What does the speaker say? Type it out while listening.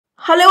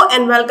Hello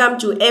and welcome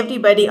to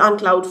everybody on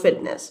Cloud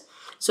Fitness.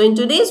 So in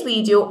today's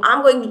video,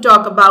 I'm going to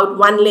talk about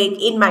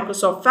OneLake in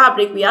Microsoft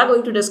Fabric. We are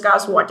going to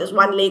discuss what is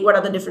OneLake, what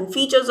are the different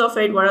features of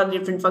it, what are the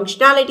different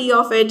functionality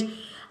of it,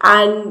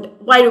 and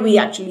why do we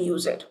actually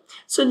use it.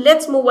 So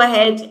let's move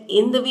ahead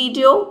in the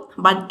video,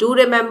 but do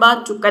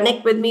remember to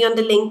connect with me on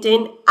the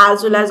LinkedIn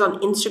as well as on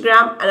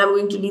Instagram, and I'm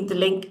going to leave the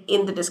link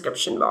in the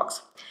description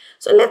box.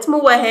 So let's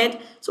move ahead.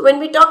 So when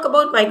we talk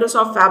about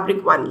Microsoft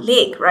Fabric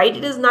OneLake, right,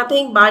 it is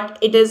nothing but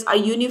it is a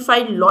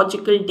unified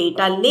logical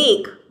data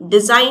lake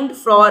designed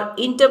for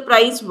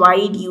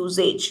enterprise-wide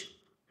usage,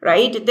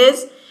 right? It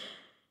is,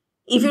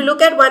 if you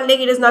look at OneLake,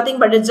 it is nothing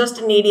but it's just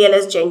an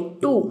ADLS Gen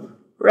 2,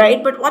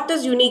 right? But what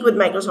is unique with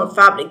Microsoft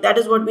Fabric? That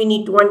is what we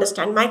need to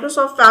understand.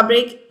 Microsoft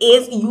Fabric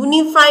is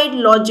unified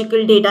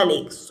logical data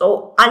lake.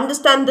 So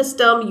understand this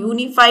term,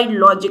 unified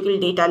logical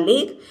data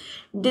lake,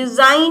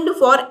 designed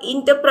for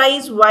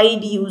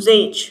enterprise-wide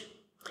usage,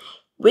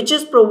 which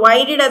is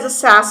provided as a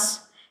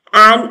SaaS,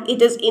 and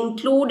it is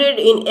included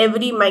in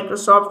every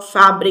Microsoft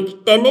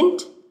Fabric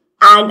tenant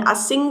and a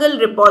single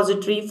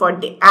repository for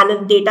data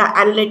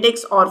analytics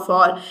or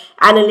for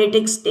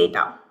analytics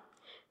data,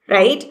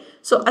 right?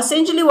 So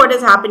essentially what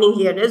is happening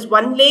here is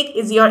OneLake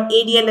is your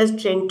ADLS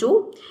Gen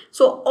 2.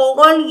 So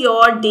all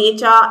your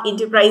data,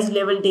 enterprise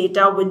level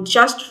data will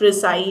just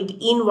reside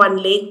in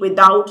OneLake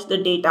without the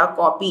data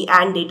copy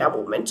and data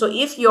movement. So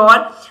if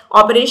your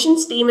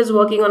operations team is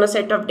working on a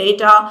set of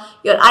data,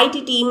 your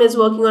IT team is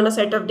working on a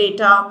set of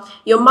data,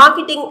 your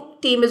marketing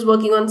team is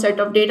working on a set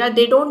of data,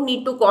 they don't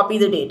need to copy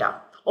the data.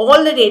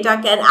 All the data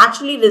can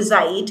actually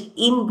reside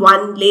in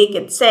OneLake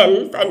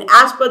itself, and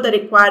as per the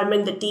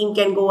requirement, the team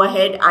can go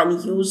ahead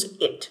and use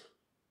it.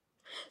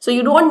 So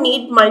you don't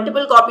need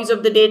multiple copies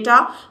of the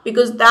data,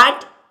 because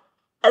that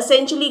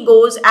essentially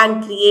goes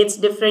and creates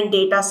different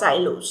data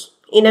silos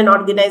in an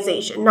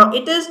organization. Now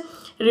it is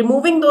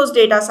removing those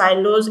data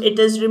silos, it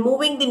is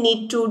removing the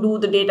need to do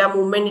the data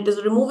movement, it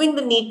is removing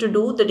the need to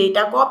do the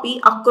data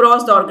copy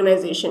across the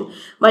organization.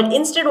 But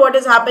instead what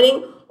is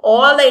happening,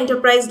 all the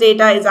enterprise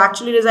data is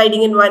actually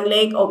residing in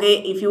OneLake.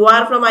 Okay, if you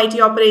are from IT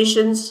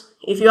operations,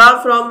 if you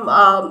are from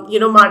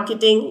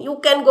marketing, you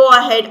can go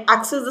ahead,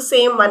 access the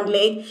same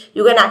OneLake,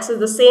 you can access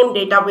the same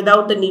data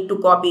without the need to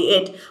copy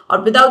it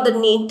or without the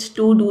need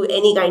to do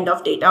any kind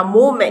of data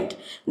movement.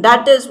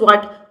 That is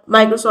what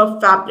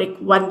Microsoft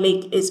Fabric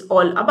OneLake is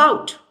all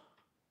about,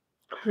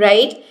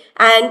 right?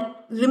 And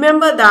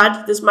remember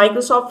that this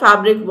Microsoft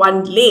Fabric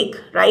OneLake,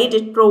 right,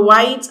 it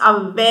provides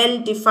a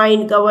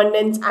well-defined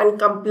governance and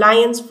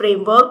compliance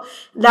framework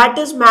that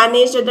is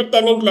managed at the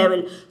tenant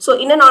level. So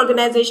in an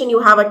organization,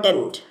 you have a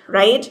tenant,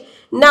 right?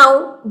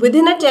 Now,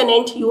 within a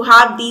tenant, you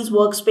have these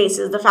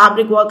workspaces, the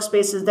Fabric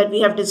workspaces that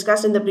we have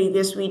discussed in the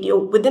previous video.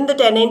 Within the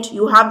tenant,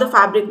 you have the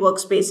Fabric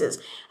workspaces.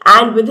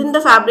 And within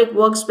the Fabric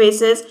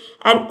workspaces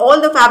and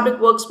all the Fabric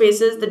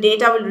workspaces, the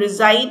data will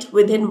reside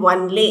within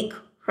OneLake,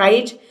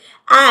 right?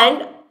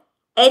 And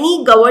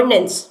any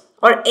governance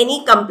or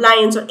any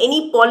compliance or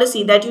any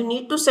policy that you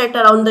need to set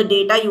around the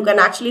data, you can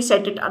actually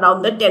set it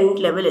around the tenant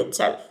level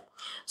itself.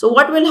 So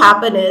what will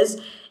happen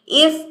is,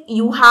 if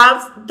you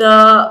have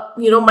the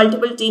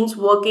multiple teams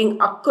working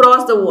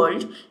across the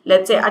world,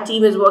 let's say a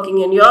team is working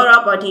in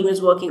Europe, a team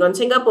is working on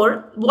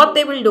Singapore, what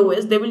they will do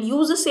is they will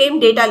use the same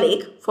data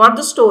lake for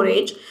the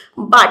storage,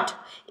 but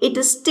it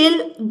is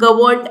still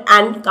governed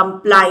and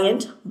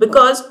compliant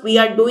because we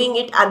are doing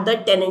it at the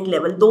tenant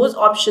level. Those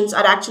options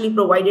are actually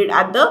provided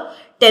at the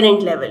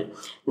tenant level.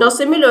 Now,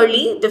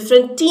 similarly,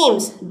 different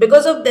teams,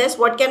 because of this,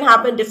 what can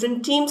happen?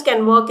 Different teams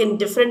can work in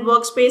different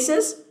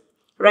workspaces,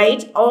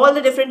 right? All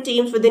the different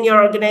teams within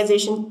your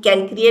organization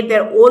can create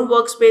their own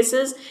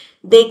workspaces.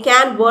 They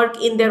can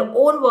work in their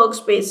own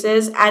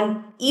workspaces,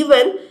 and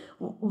even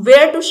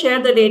where to share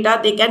the data,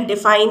 they can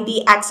define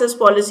the access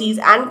policies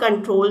and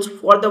controls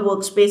for the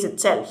workspace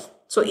itself.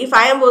 So if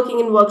I am working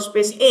in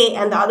workspace A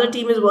and the other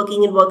team is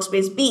working in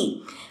workspace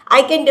B,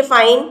 I can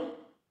define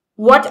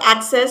what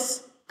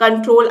access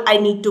control I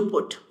need to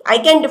put. I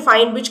can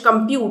define which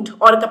compute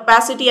or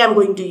capacity I'm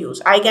going to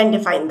use. I can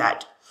define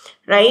that,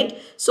 right?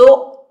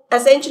 So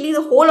essentially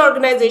the whole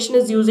organization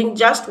is using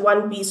just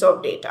one piece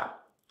of data,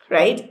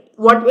 right?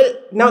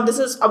 Now this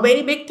is a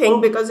very big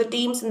thing because the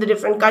teams in the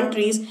different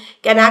countries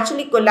can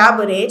actually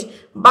collaborate,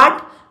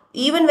 but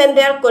even when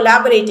they are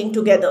collaborating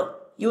together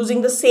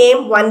using the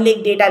same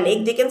OneLake data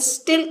lake, they can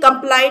still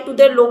comply to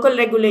their local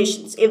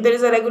regulations. If there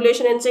is a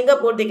regulation in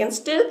Singapore, they can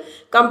still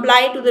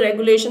comply to the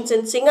regulations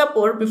in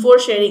Singapore before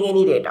sharing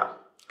any data.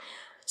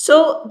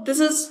 So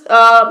this is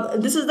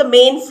the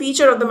main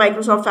feature of the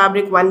Microsoft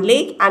Fabric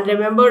OneLake, and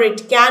remember,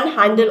 it can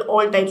handle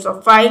all types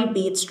of file,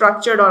 be it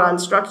structured or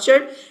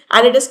unstructured,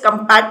 and it is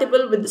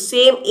compatible with the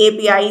same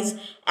APIs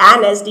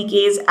and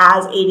SDKs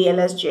as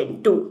ADLS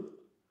Gen 2.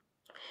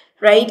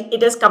 Right?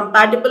 It is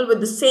compatible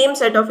with the same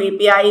set of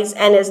APIs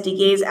and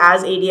SDKs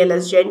as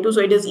ADLS Gen 2, so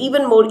it is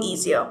even more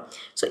easier.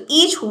 So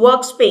each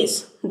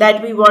workspace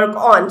that we work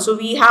on, so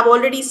we have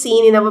already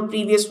seen in our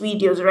previous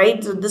videos,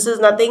 right? So this is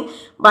nothing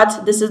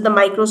but this is the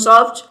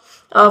Microsoft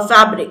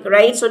fabric,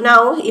 right? So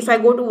now if I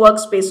go to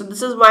workspace, so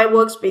this is my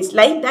workspace.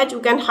 Like that, you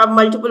can have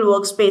multiple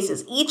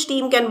workspaces. Each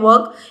team can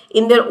work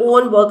in their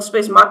own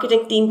workspace.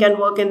 Marketing team can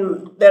work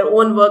in their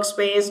own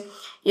workspace,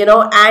 you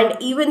know, and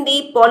even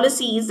the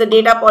policies, the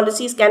data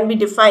policies can be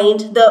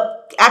defined.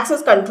 The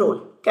access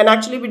control can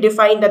actually be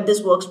defined at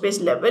this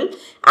workspace level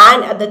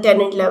and at the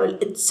tenant level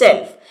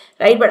itself,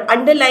 right? But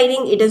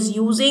underlining, it is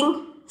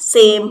using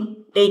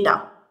same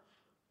data,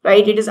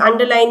 right? It is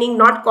underlining,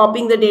 not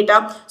copying the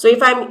data. So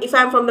if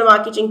I'm from the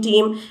marketing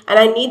team and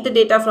I need the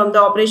data from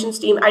the operations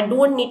team, I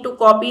don't need to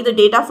copy the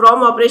data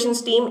from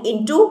operations team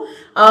into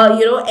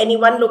you know, any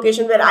one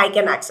location where I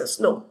can access.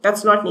 No,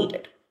 that's not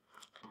needed.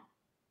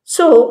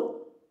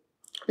 So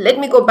let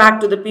me go back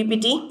to the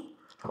PPT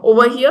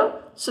over here.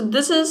 So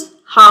this is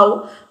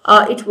how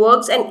it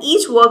works, and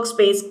each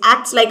workspace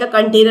acts like a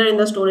container in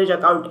the storage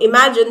account.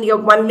 Imagine your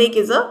OneLake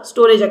is a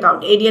storage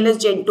account, ADLS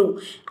Gen 2,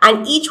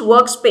 and each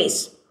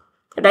workspace,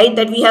 right,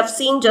 that we have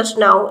seen just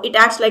now, it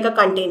acts like a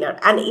container,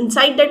 and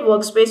inside that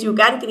workspace you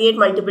can create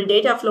multiple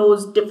data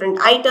flows, different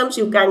items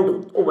you can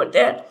do over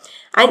there.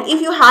 And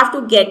if you have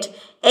to get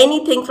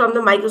anything from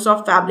the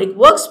Microsoft Fabric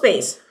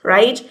workspace,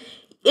 right,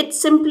 it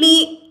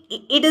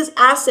is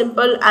as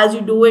simple as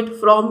you do it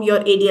from your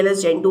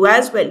ADLS Gen 2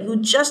 as well. You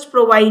just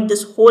provide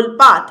this whole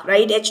path,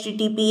 right?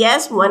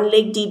 HTTPS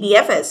OneLake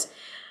DBFS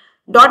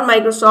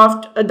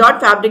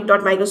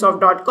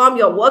 .fabric.microsoft.com,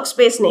 your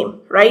workspace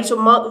name, right? So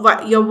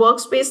your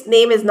workspace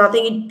name is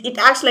nothing. It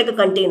acts like a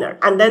container,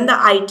 and then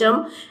the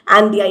item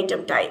and the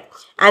item type.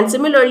 And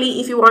similarly,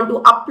 if you want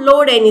to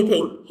upload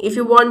anything, if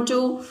you want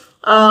to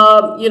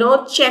you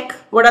know, check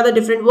what are the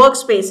different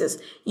workspaces,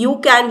 you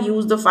can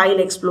use the file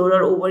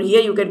explorer over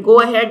here. You can go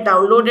ahead,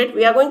 download it.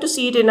 We are going to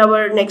see it in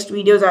our next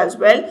videos as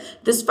well.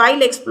 This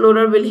file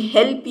explorer will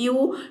help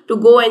you to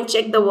go and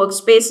check the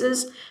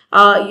workspaces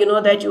you know,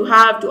 that you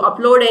have, to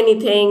upload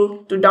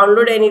anything, to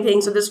download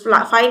anything. So this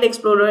file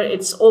explorer,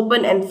 it's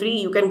open and free.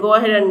 You can go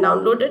ahead and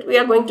download it. We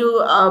are going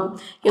to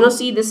you know,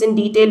 see this in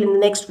detail in the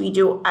next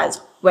video as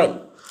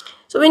well.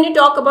 So when you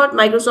talk about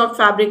Microsoft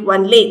Fabric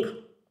OneLake,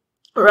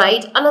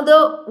 right,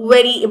 another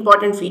very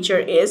important feature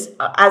is,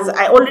 as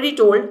I already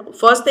told,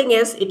 first thing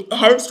is it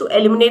helps to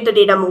eliminate the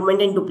data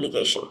movement and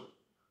duplication,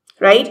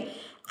 right?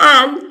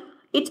 And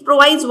it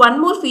provides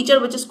one more feature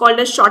which is called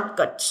as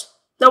shortcuts.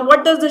 Now,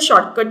 what does the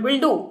shortcut will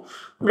do,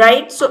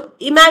 right? So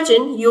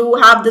imagine you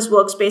have this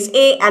workspace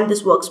A and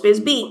this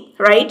workspace B,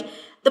 right?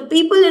 The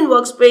people in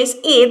workspace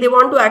A, they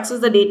want to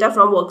access the data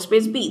from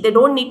workspace B. They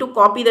don't need to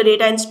copy the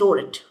data and store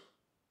it,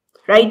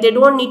 right? They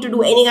don't need to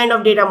do any kind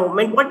of data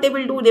movement. What they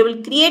will do, they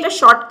will create a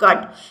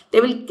shortcut. They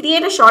will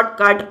create a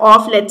shortcut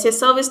of, let's say,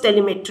 service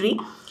telemetry,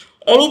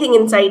 anything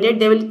inside it.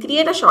 They will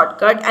create a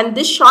shortcut, and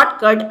this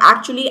shortcut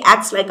actually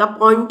acts like a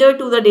pointer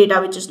to the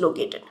data which is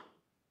located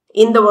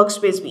in the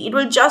workspace B. It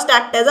will just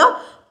act as a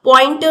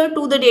pointer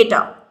to the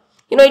data.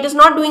 You know, it is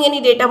not doing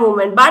any data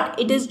movement, but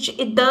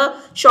the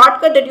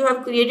shortcut that you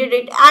have created,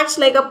 it acts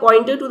like a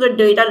pointer to the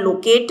data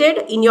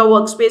located in your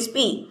workspace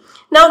B.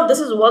 Now,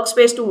 this is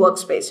workspace to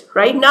workspace,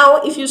 right?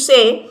 Now, if you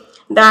say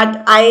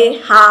that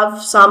I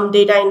have some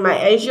data in my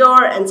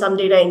Azure and some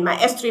data in my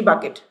S3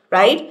 bucket,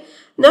 right?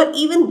 Now,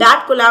 even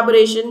that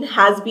collaboration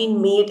has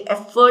been made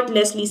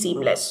effortlessly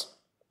seamless,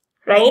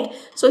 right?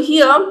 So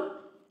here,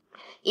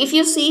 if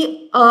you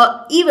see,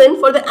 even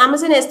for the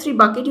Amazon S3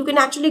 bucket, you can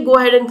actually go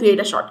ahead and create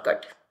a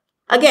shortcut.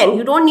 Again,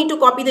 you don't need to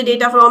copy the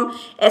data from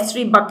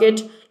S3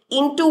 bucket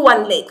into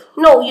OneLake.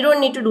 No, you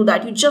don't need to do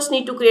that. You just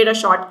need to create a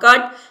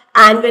shortcut.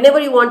 And whenever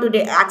you want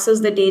to access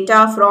the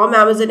data from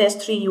Amazon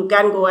S3, you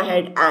can go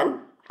ahead and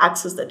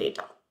access the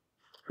data,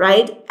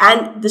 right?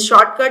 And the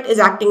shortcut is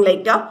acting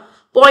like the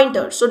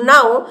pointer. So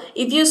now,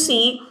 if you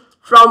see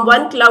from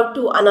one cloud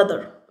to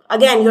another,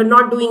 again, you're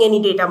not doing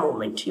any data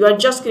movement. You are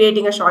just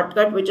creating a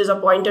shortcut, which is a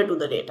pointer to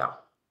the data,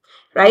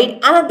 right?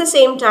 And at the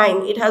same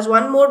time, it has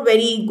one more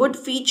very good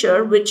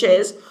feature, which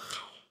is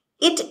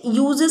it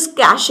uses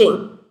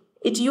caching.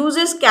 It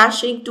uses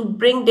caching to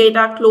bring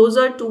data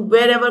closer to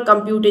wherever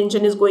compute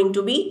engine is going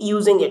to be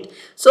using it.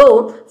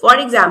 So, for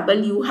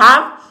example, you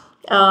have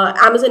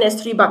Amazon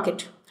S3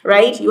 bucket,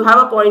 right? You have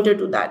a pointer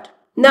to that.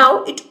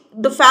 Now,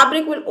 the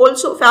Fabric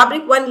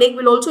OneLake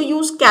will also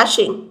use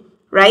caching,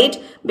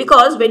 right?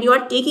 Because when you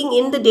are taking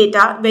in the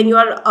data, when you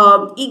are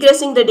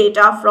egressing the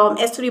data from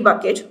S3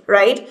 bucket,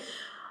 right,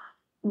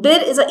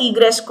 there is an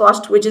egress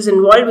cost which is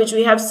involved, which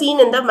we have seen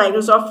in the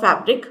Microsoft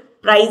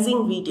Fabric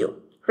pricing video,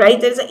 right?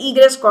 There is an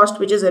egress cost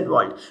which is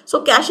involved.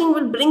 So caching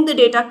will bring the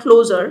data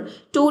closer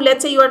to,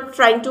 let's say you are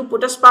trying to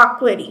put a Spark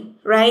query,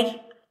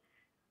 right?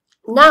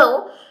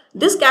 Now,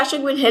 this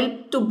caching will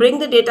help to bring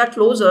the data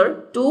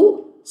closer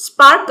to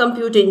Spark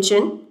compute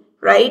engine,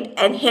 right?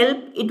 And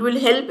it will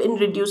help in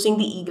reducing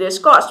the egress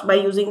cost by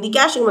using the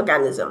caching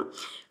mechanism,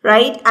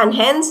 right? And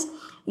hence,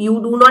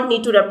 you do not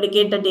need to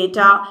replicate the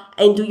data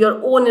into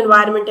your own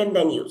environment and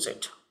then use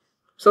it.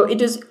 So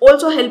it is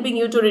also helping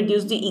you to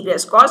reduce the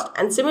egress cost.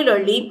 And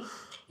similarly,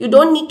 you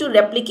don't need to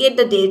replicate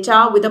the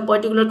data with a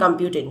particular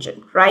compute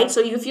engine, right?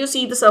 So if you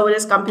see the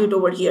serverless compute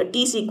over here,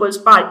 T-SQL,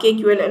 Spark,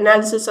 KQL,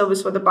 analysis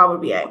service for the Power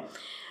BI.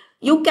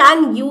 you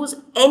can use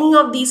any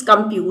of these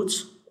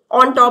computes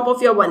on top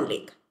of your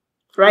OneLake,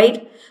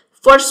 right?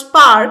 For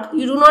Spark,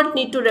 you do not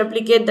need to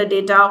replicate the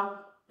data,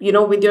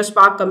 with your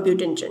Spark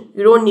compute engine.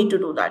 You don't need to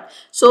do that.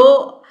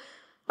 So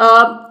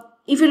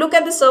if you look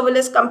at the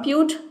serverless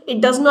compute,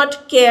 it does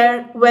not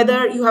care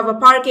whether you have a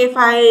Parquet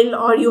file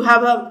or you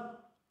have a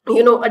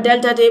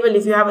delta table.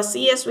 If you have a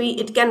CSV,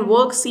 it can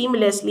work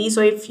seamlessly.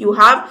 So if you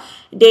have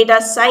data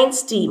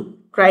science team,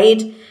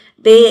 right,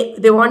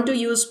 they want to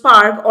use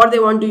Spark or they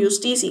want to use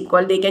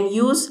T-SQL, they can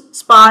use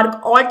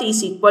Spark or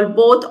T-SQL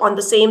both on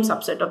the same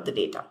subset of the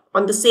data,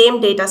 on the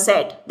same data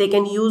set. They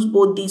can use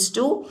both these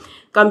two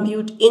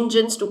compute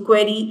engines to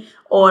query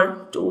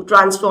or to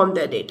transform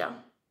their data.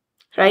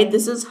 Right?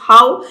 This is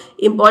how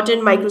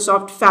important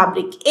Microsoft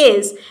Fabric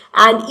is.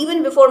 And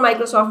even before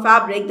Microsoft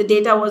Fabric, the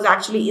data was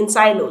actually in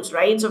silos,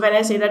 right? So when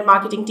I say that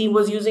marketing team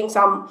was using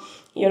some,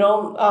 their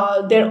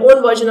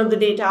own version of the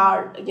data,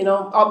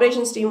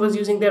 operations team was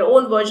using their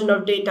own version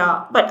of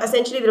data, but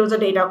essentially there was a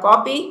data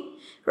copy,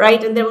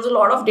 right? And there was a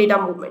lot of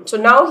data movement. So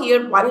now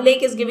here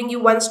OneLake is giving you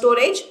one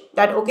storage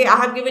that, okay, I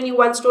have given you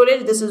one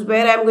storage. This is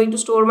where I'm going to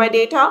store my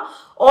data.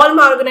 All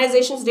my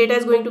organization's data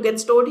is going to get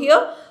stored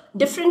here.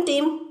 Different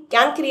team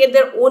can create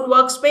their own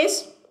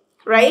workspace,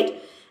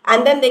 right?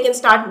 And then they can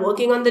start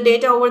working on the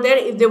data over there.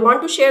 If they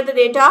want to share the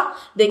data,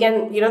 they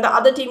can, the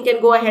other team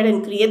can go ahead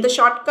and create the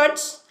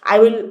shortcuts. I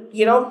will,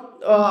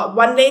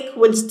 OneLake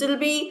will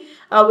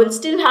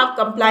still have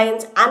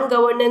compliance and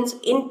governance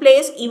in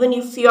place, even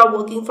if you are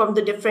working from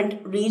the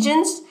different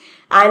regions.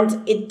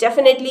 And it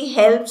definitely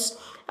helps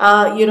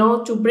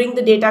to bring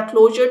the data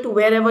closer to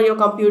wherever your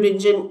compute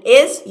engine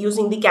is,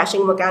 using the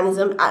caching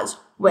mechanism as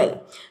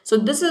well. So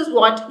this is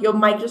what your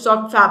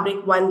Microsoft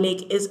Fabric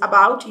OneLake is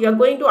about. You are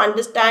going to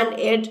understand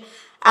it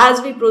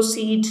as we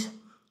proceed,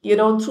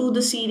 through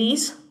the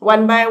series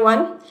one by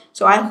one.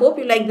 So I hope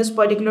you like this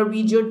particular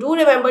video. Do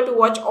remember to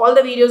watch all the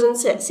videos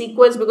in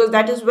sequence, because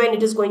that is when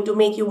it is going to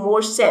make you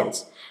more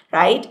sense,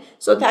 right?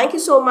 So thank you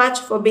so much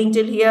for being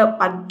till here,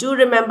 but do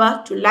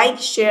remember to like,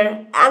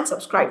 share and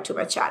subscribe to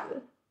my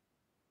channel.